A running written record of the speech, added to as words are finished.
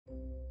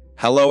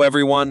Hello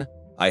everyone,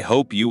 I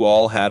hope you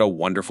all had a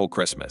wonderful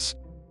Christmas.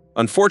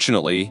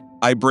 Unfortunately,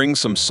 I bring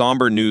some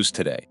somber news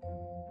today.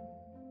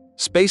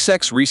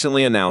 SpaceX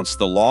recently announced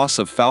the loss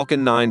of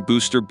Falcon 9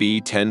 booster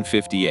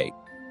B1058.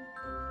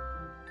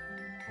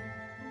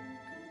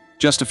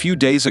 Just a few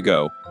days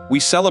ago, we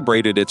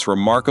celebrated its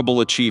remarkable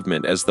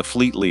achievement as the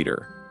fleet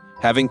leader,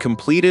 having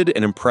completed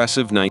an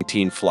impressive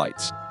 19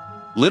 flights.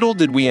 Little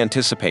did we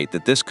anticipate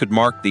that this could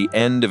mark the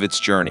end of its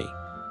journey.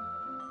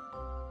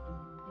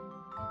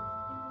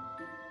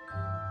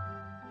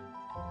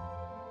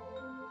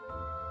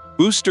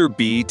 Booster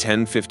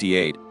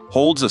B1058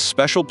 holds a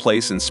special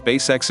place in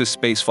SpaceX's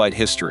spaceflight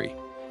history,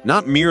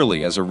 not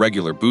merely as a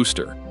regular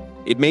booster.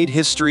 It made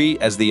history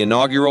as the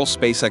inaugural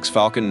SpaceX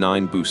Falcon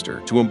 9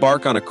 booster to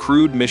embark on a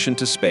crewed mission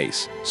to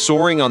space,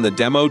 soaring on the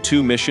Demo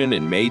 2 mission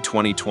in May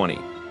 2020.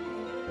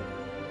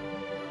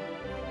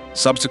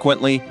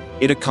 Subsequently,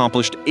 it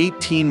accomplished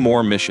 18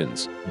 more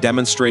missions,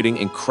 demonstrating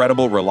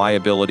incredible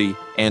reliability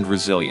and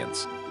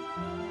resilience.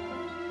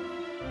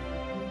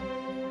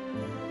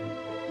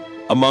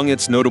 Among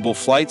its notable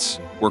flights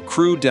were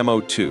Crew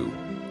Demo 2,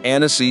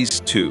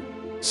 Anasis 2,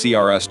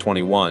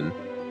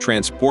 CRS-21,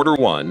 Transporter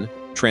 1,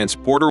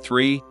 Transporter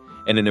 3,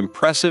 and an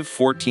impressive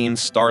 14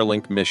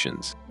 Starlink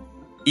missions.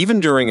 Even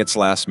during its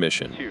last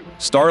mission,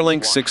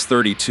 Starlink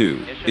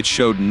 632, it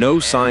showed no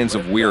signs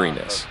of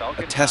weariness,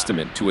 a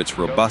testament to its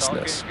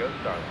robustness.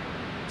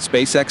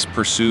 SpaceX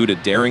pursued a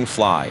daring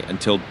fly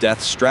until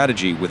death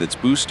strategy with its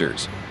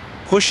boosters,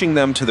 pushing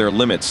them to their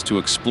limits to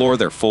explore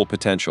their full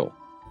potential.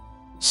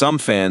 Some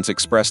fans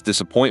expressed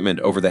disappointment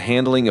over the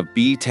handling of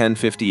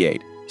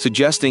B1058,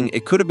 suggesting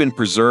it could have been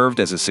preserved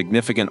as a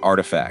significant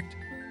artifact.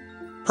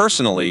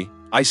 Personally,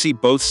 I see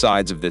both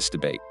sides of this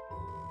debate.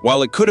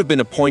 While it could have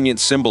been a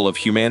poignant symbol of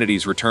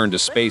humanity's return to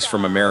space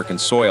from American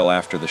soil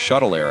after the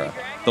shuttle era,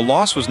 the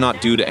loss was not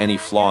due to any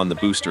flaw in the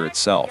booster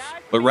itself,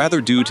 but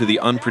rather due to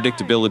the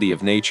unpredictability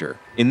of nature,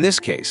 in this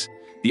case,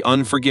 the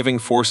unforgiving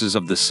forces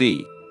of the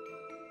sea.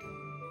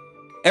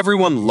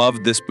 Everyone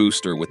loved this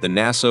booster with the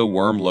NASA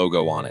worm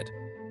logo on it.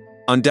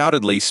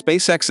 Undoubtedly,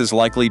 SpaceX is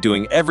likely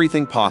doing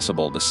everything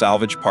possible to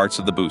salvage parts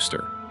of the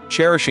booster,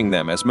 cherishing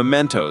them as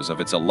mementos of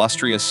its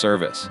illustrious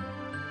service.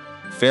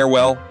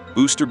 Farewell,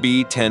 Booster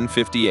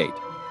B1058.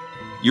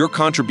 Your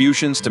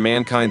contributions to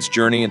mankind's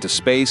journey into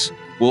space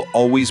will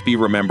always be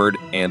remembered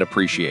and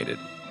appreciated.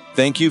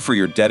 Thank you for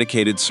your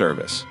dedicated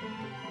service.